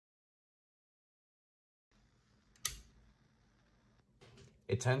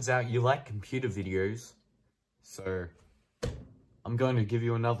It turns out you like computer videos, so I'm going to give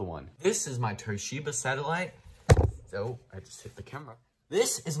you another one. This is my Toshiba satellite. Oh, I just hit the camera.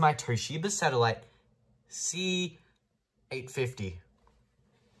 This is my Toshiba satellite C850.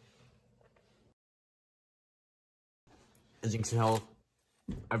 As you can tell,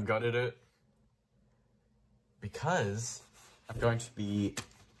 I've gutted it because I'm going to be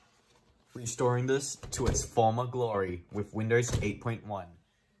restoring this to its former glory with Windows 8.1.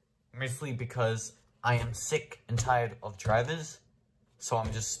 Mostly because I am sick and tired of drivers, so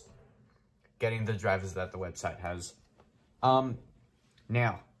I'm just getting the drivers that the website has.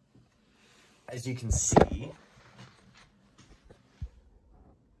 Now, as you can see,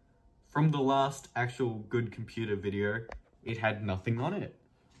 from the last actual good computer video, it had nothing on it.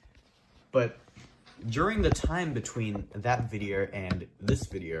 But during the time between that video and this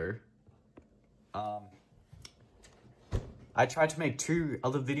video, I tried to make 2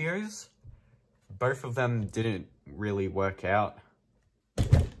 other videos. Both of them didn't really work out.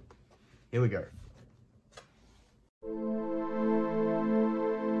 Here we go.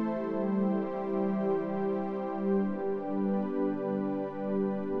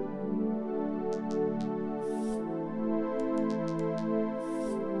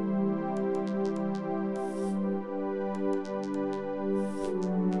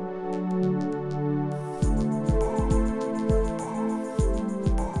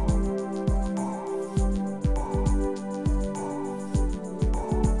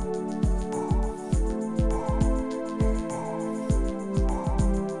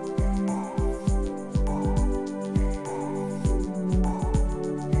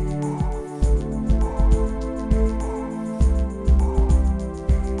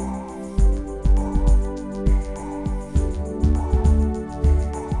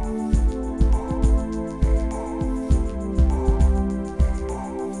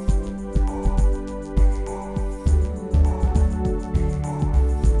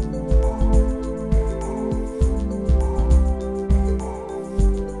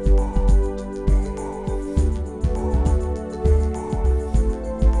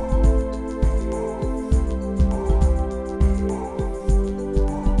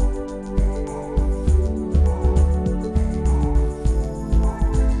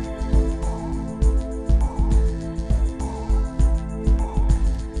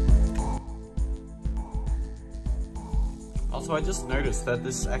 Also, I just noticed that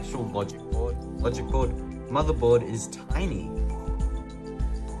this actual logic board motherboard is tiny.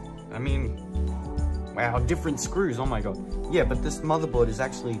 I mean, wow, different screws, oh my god. Yeah, but this motherboard is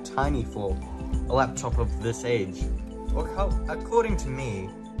actually tiny for a laptop of this age. Or according to me.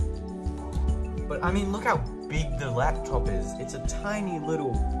 But I mean, look how big the laptop is. It's a tiny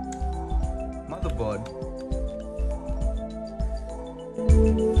little motherboard.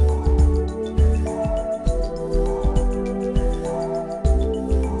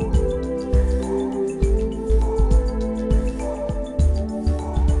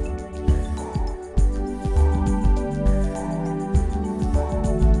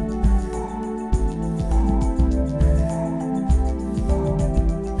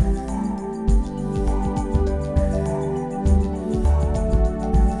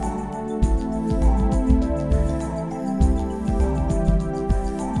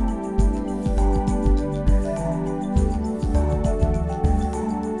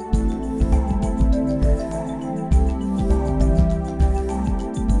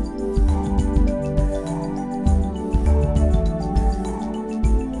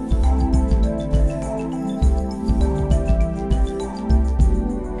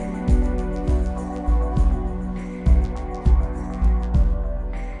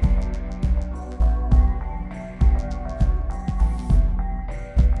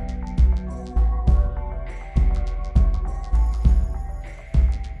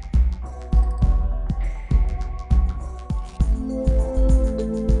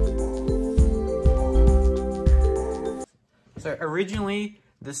 So originally,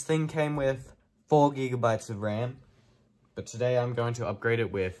 this thing came with 4 GB of RAM, but today I'm going to upgrade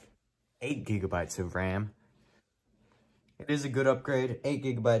it with 8 GB of RAM. It is a good upgrade, 8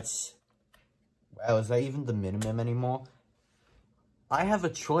 GB. Wow, is that even the minimum anymore? I have a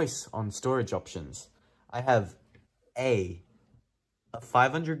choice on storage options. I have a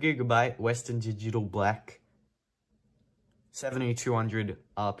 500 GB Western Digital Black 7200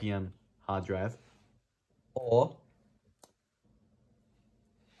 RPM hard drive, or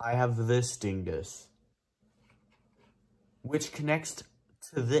I have this dingus, which connects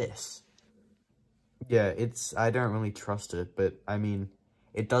to this. Yeah, I don't really trust it, but I mean,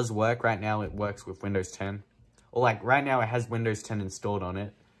 it does work right now. It works with Windows 10. Or like right now it has Windows 10 installed on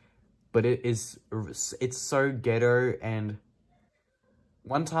it. But it's so ghetto, and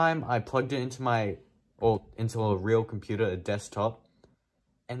one time I plugged it into a real computer, a desktop,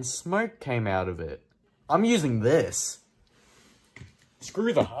 and smoke came out of it. I'm using this.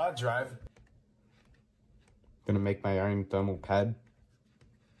 Screw the hard drive. Gonna make my own thermal pad.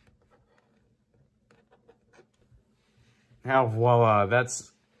 Now voila,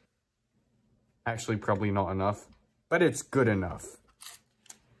 that's actually probably not enough, but it's good enough.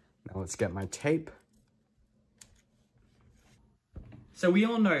 Now let's get my tape. So we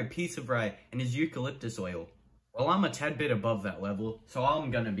all know piece of rye and his eucalyptus oil. Well, I'm a tad bit above that level, so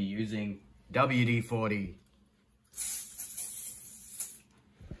I'm gonna be using WD-40.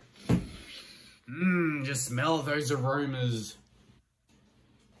 Just smell those aromas.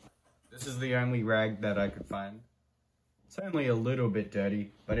 This is the only rag that I could find. It's only a little bit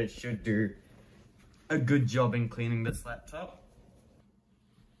dirty, but it should do a good job in cleaning this laptop.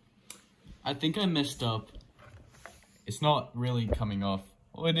 I think I messed up. It's not really coming off.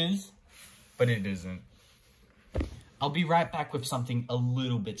 Well, it is, but it isn't. I'll be right back with something a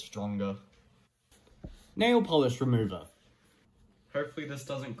little bit stronger. Nail polish remover. Hopefully this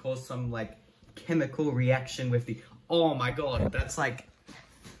doesn't cause some, like, chemical reaction with the... Oh my god, that's, like,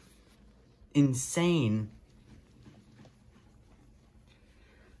 insane.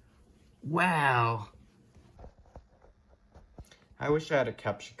 Wow. I wish I had a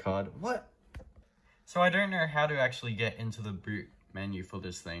capture card. What? So I don't know how to actually get into the boot menu for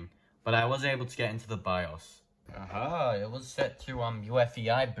this thing, but I was able to get into the BIOS. Aha, it was set to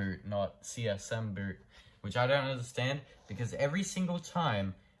UEFI boot, not CSM boot, which I don't understand, because every single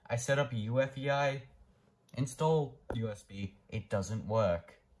time I set up a UEFI install USB, it doesn't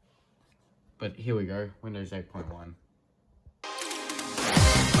work. But here we go, Windows 8.1.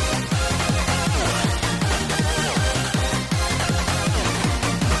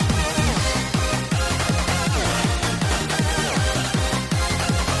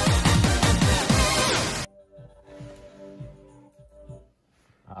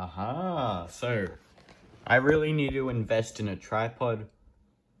 Aha, so I really need to invest in a tripod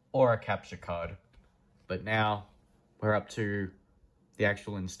or a capture card. But now we're up to the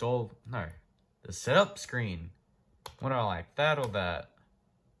actual install, no, the setup screen. What do I like, that or that?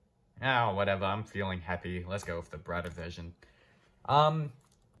 Oh, whatever, I'm feeling happy. Let's go with the brighter version.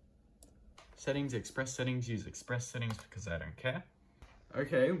 Settings, express settings, use express settings because I don't care.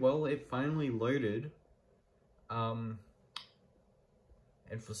 Okay, well, it finally loaded. And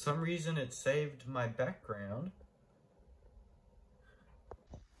for some reason it saved my background.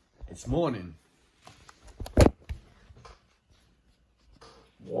 It's morning.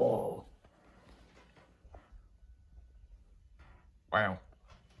 Whoa. Wow.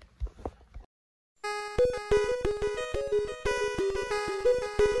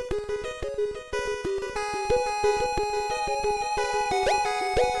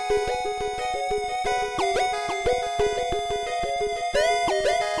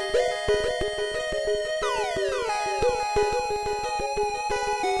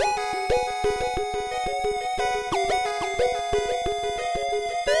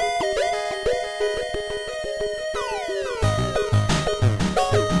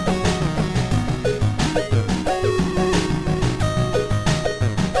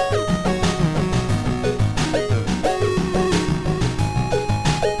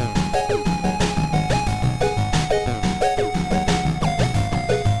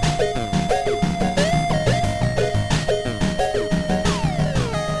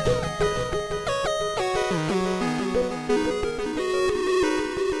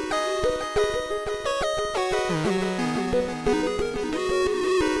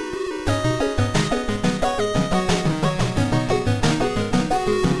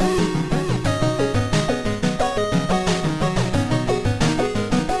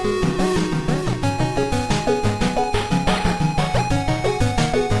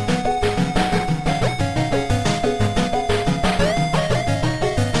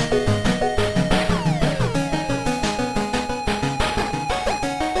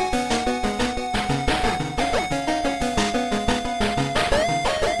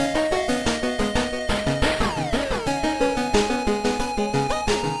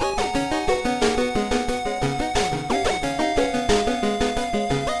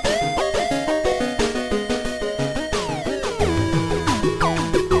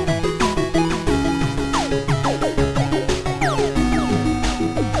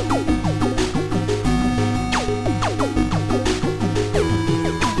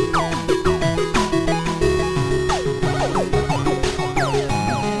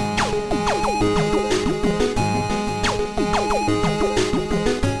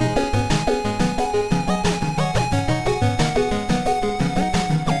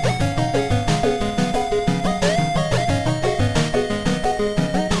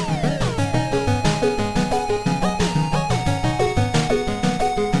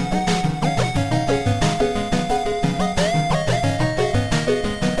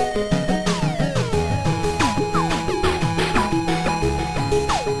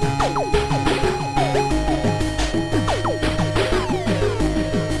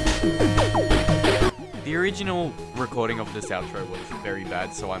 original recording of this outro was very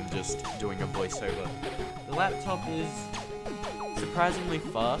bad, so I'm just doing a voiceover. The laptop is surprisingly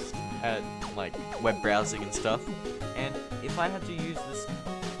fast at like web browsing and stuff, and if I had to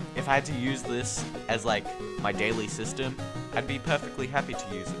use this as like my daily system, I'd be perfectly happy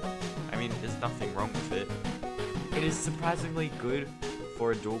to use it. I mean, there's nothing wrong with it. It is surprisingly good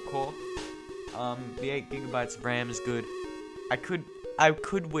for a dual core. The 8GB of RAM is good. I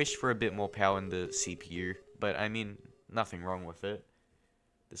could wish for a bit more power in the CPU, but I mean, nothing wrong with it.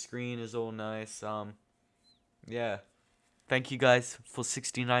 The screen is all nice. Yeah. Thank you guys for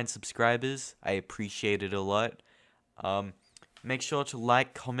 69 subscribers. I appreciate it a lot. Make sure to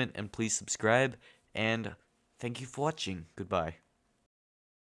like, comment, and please subscribe. And thank you for watching. Goodbye.